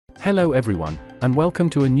Hello everyone, and welcome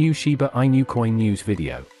to a new Shiba Inu coin news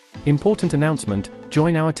video. Important announcement: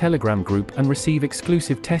 join our Telegram group and receive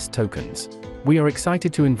exclusive test tokens. We are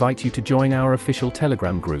excited to invite you to join our official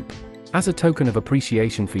Telegram group. As a token of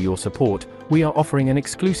appreciation for your support, we are offering an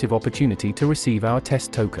exclusive opportunity to receive our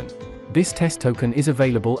test token. This test token is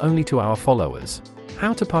available only to our followers.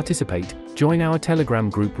 How to participate: join our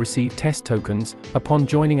Telegram group, receive test tokens. Upon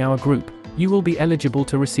joining our group, you will be eligible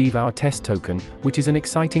to receive our test token, which is an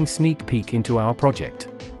exciting sneak peek into our project.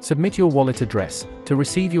 Submit your wallet address. To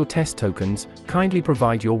receive your test tokens, kindly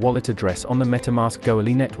provide your wallet address on the MetaMask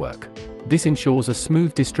Goerli network. This ensures a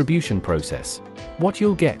smooth distribution process. What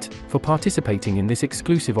you'll get for participating in this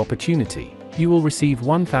exclusive opportunity: you will receive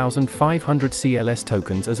 1,500 CLS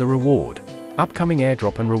tokens as a reward. Upcoming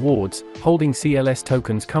airdrop and rewards: holding CLS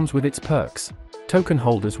tokens comes with its perks. Token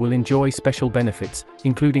holders will enjoy special benefits,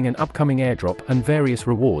 including an upcoming airdrop and various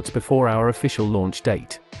rewards before our official launch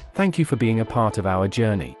date. Thank you for being a part of our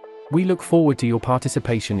journey. We look forward to your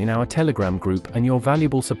participation in our Telegram group and your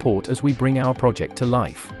valuable support as we bring our project to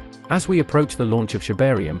life. As we approach the launch of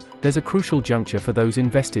Shibarium, there's a crucial juncture for those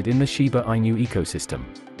invested in the Shiba Inu ecosystem.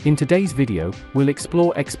 In today's video, we'll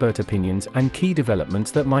explore expert opinions and key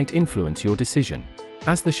developments that might influence your decision.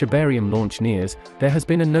 As the Shibarium launch nears, there has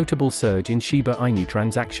been a notable surge in Shiba Inu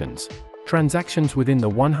transactions. Transactions within the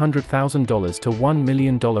 $100,000 to $1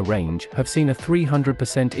 million range have seen a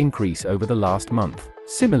 300% increase over the last month.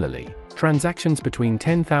 Similarly, transactions between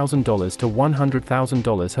 $10,000 to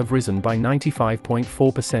 $100,000 have risen by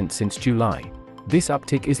 95.4% since July. This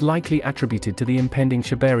uptick is likely attributed to the impending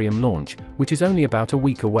Shibarium launch, which is only about a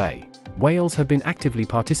week away. Whales have been actively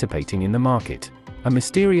participating in the market. A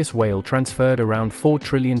mysterious whale transferred around 4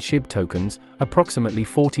 trillion SHIB tokens, approximately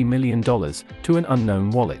 $40 million, to an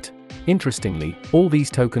unknown wallet. Interestingly, all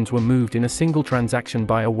these tokens were moved in a single transaction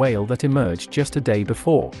by a whale that emerged just a day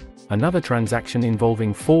before. Another transaction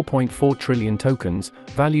involving 4.4 trillion tokens,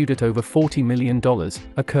 valued at over $40 million,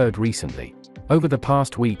 occurred recently. Over the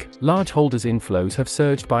past week, large holders' inflows have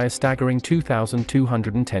surged by a staggering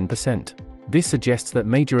 2,210%. This suggests that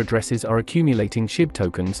major addresses are accumulating SHIB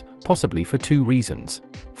tokens, possibly for two reasons.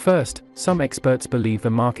 First, some experts believe the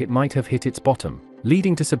market might have hit its bottom,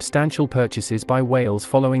 leading to substantial purchases by whales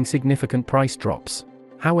following significant price drops.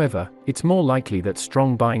 However, it's more likely that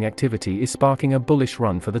strong buying activity is sparking a bullish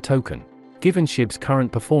run for the token. Given SHIB's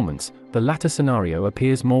current performance, the latter scenario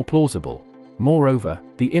appears more plausible. Moreover,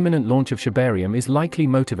 the imminent launch of Shibarium is likely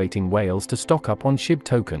motivating whales to stock up on SHIB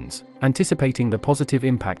tokens, anticipating the positive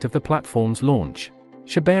impact of the platform's launch.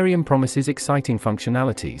 Shibarium promises exciting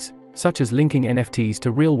functionalities, such as linking NFTs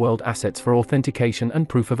to real-world assets for authentication and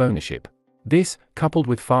proof of ownership. This, coupled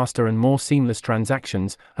with faster and more seamless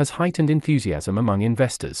transactions, has heightened enthusiasm among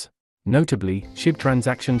investors. Notably, SHIB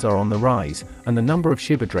transactions are on the rise, and the number of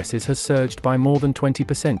SHIB addresses has surged by more than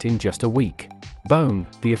 20% in just a week. BONE,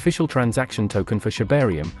 the official transaction token for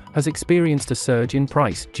Shibarium, has experienced a surge in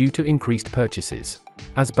price due to increased purchases.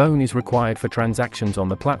 As BONE is required for transactions on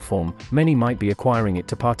the platform, many might be acquiring it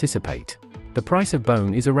to participate. The price of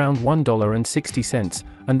BONE is around $1.60,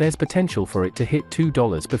 and there's potential for it to hit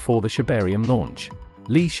 $2 before the Shibarium launch.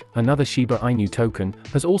 Leash, another Shiba Inu token,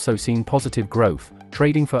 has also seen positive growth,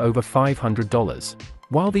 trading for over $500.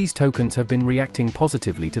 While these tokens have been reacting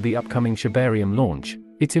positively to the upcoming Shibarium launch,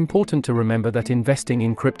 it's important to remember that investing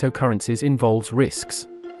in cryptocurrencies involves risks.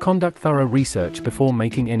 Conduct thorough research before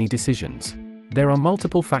making any decisions. There are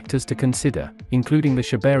multiple factors to consider, including the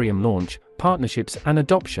Shibarium launch, partnerships and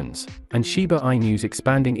adoptions, and Shiba Inu's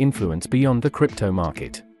expanding influence beyond the crypto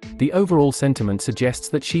market. The overall sentiment suggests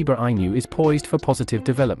that Shiba Inu is poised for positive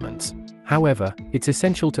developments. However, it's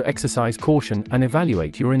essential to exercise caution and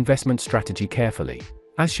evaluate your investment strategy carefully.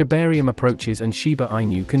 As Shibarium approaches and Shiba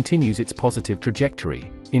Inu continues its positive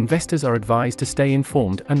trajectory, investors are advised to stay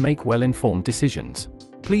informed and make well-informed decisions.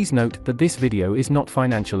 Please note that this video is not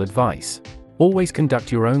financial advice. Always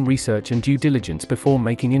conduct your own research and due diligence before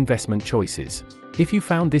making investment choices. If you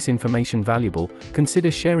found this information valuable,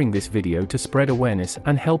 consider sharing this video to spread awareness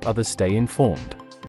and help others stay informed.